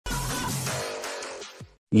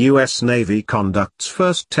U.S. Navy conducts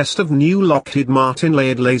first test of new Lockheed Martin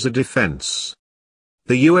layered laser defense.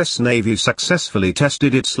 The U.S. Navy successfully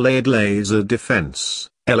tested its Layered Laser Defense,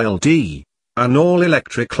 LLD, an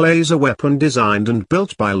all-electric laser weapon designed and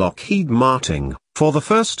built by Lockheed Marting, for the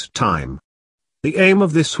first time. The aim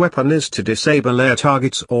of this weapon is to disable air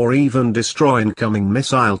targets or even destroy incoming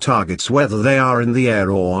missile targets whether they are in the air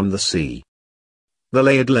or on the sea. The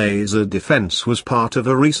layered laser defense was part of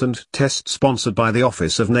a recent test sponsored by the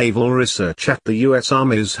Office of Naval Research at the U.S.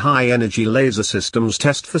 Army's High Energy Laser Systems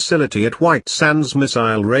Test Facility at White Sands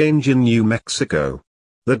Missile Range in New Mexico.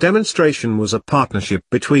 The demonstration was a partnership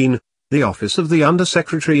between the Office of the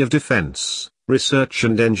Undersecretary of Defense, Research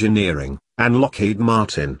and Engineering, and Lockheed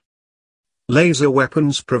Martin. Laser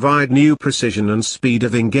weapons provide new precision and speed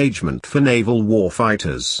of engagement for naval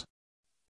warfighters.